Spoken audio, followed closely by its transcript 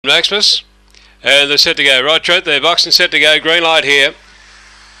Maximus, and they're set to go. Right, Trent, they're boxed and set to go. Green light here.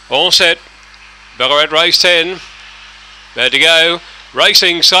 All set. Ballarat race 10. About to go.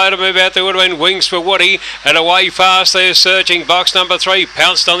 Racing, slow to move out the woodwind, Wings for Woody, and away fast they're searching. Box number 3,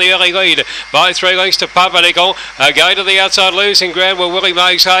 pounced on the early lead by 3 lengths to Pumpernickel. Going to the outside, losing ground were Willie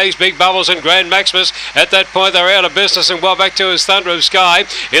Mays Hayes, Big Bubbles and Grand Maximus. At that point they're out of business and well back to his Thunder of Sky.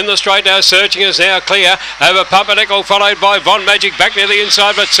 In the straight now, Searching is now clear over Pumpernickel, followed by Von Magic back near the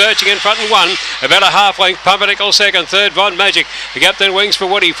inside, but Searching in front and one. About a half length, Pumpernickel second, third Von Magic. The captain Wings for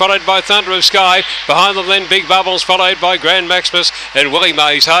Woody, followed by Thunder of Sky. Behind them then Big Bubbles, followed by Grand Maximus and Willie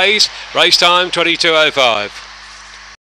Mays Hayes. Race time 22:05.